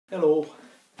Hello,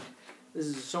 this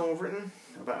is a song I've written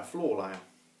about a floor layer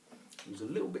who was a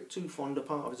little bit too fond of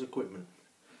part of his equipment.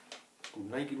 It's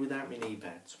called Naked Without Me Knee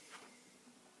Pads.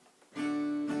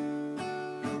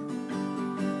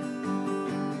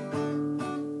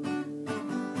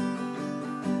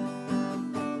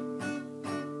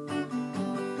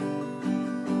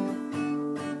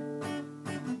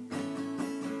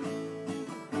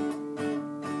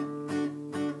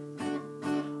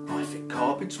 I fit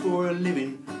carpets for a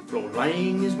living, floor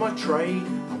laying is my trade,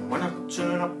 and when I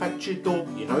turn up at your door,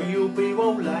 you know you'll be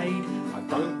well laid. I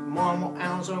don't mind what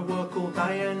hours I work all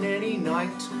day and any night,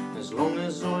 as long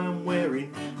as I am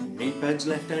wearing knee pads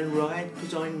left and right,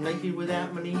 'cause I'm naked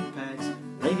without my knee pads,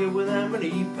 naked without my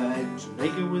knee pads,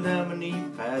 naked without my knee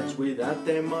pads, without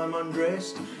them I'm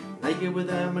undressed. Naked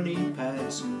without my knee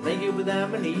pads, naked without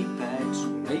my knee pads,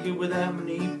 naked without my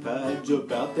knee pads,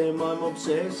 about them I'm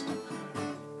obsessed.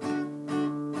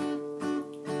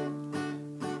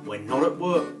 When not at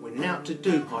work, when out to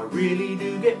do, I really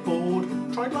do get bored.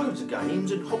 Tried loads of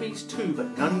games and hobbies too,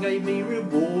 but none gave me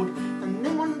reward. And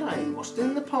then one day, whilst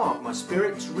in the park, my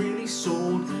spirits really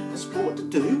soared. A sport to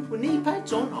do, with knee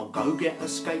pads on, I'll go get a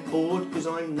skateboard, 'cause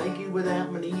I'm naked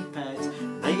without my knee pads,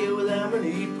 naked without my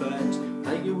knee pads,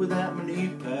 naked without my knee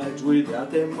pads,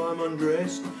 without them I'm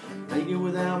undressed. Naked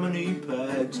without my knee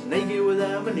pads, naked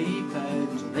without my knee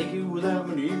pads, naked without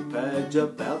my knee pads,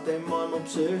 about them I'm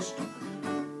obsessed.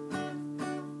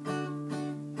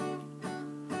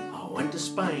 I went to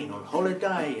Spain on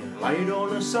holiday and laid on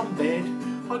a sunbed.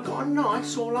 I got a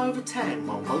nice all over tan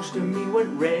while most of me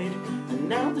went red. And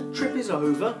now the trip is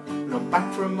over and I'm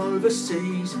back from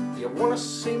overseas. You wanna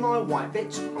see my white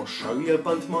bits? I'll show you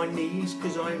both my knees,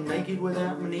 'cause I'm naked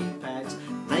without my knee pads,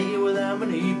 naked without my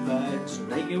knee pads,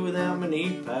 naked without my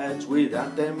knee pads,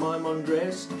 without them I'm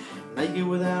undressed. Naked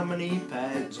without my knee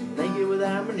pads, naked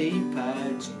without my knee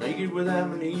pads, naked without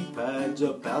my knee pads,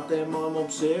 about them I'm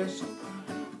obsessed.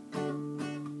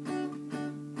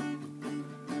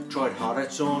 Tried hard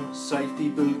hats on, safety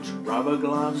boots, rubber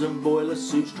gloves and boiler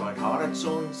suits. Tried hard hats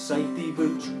on, safety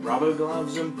boots, rubber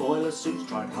gloves and boiler suits.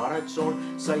 Tried hard hats on,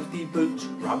 safety boots,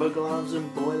 rubber gloves and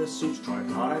boiler suits. Tried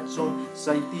hard hats on,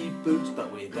 safety boots,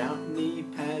 but without knee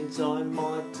pads I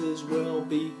might as well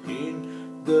be in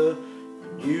the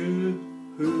nude.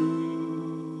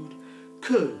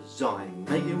 'Cause I'm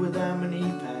naked without my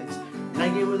knee pads,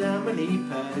 naked without my knee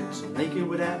pads, naked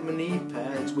without my knee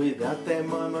pads, without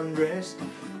them I'm undressed.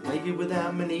 Naked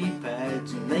without my knee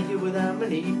pads, naked without my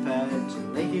knee pads,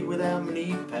 naked without my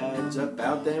knee pads,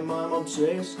 about them I'm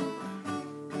obsessed.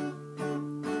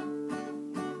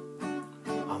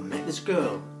 I met this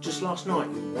girl just last night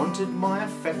who wanted my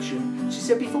affection. She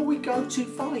said, "Before we go too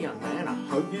far, young man, I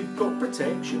hope you've got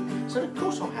protection." So of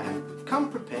course I have, come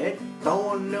prepared, don't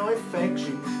want no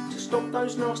infection. To stop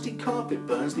those nasty carpet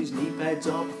burns, these knee pads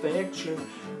are perfection.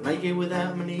 Naked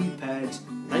without my knee pads,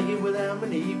 naked without my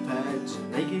knee pads,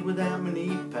 naked without my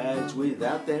knee pads,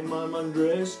 without them I'm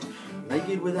undressed.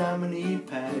 Naked without my knee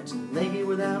pads, naked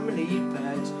without my knee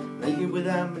pads, naked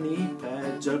without my knee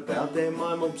pads, about them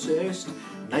I'm obsessed.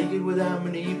 Naked without my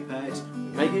knee pads,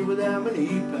 naked without my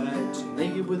knee pads,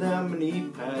 naked without my knee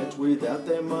pads, without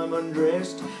them I'm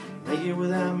undressed. Naked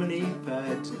without my knee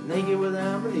pads, naked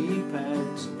without my knee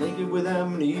pads, naked without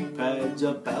my knee pads,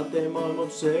 about them I'm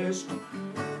obsessed.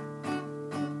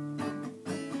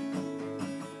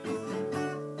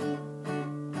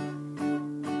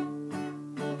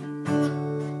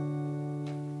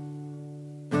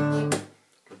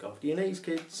 Look after your knees,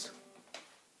 kids.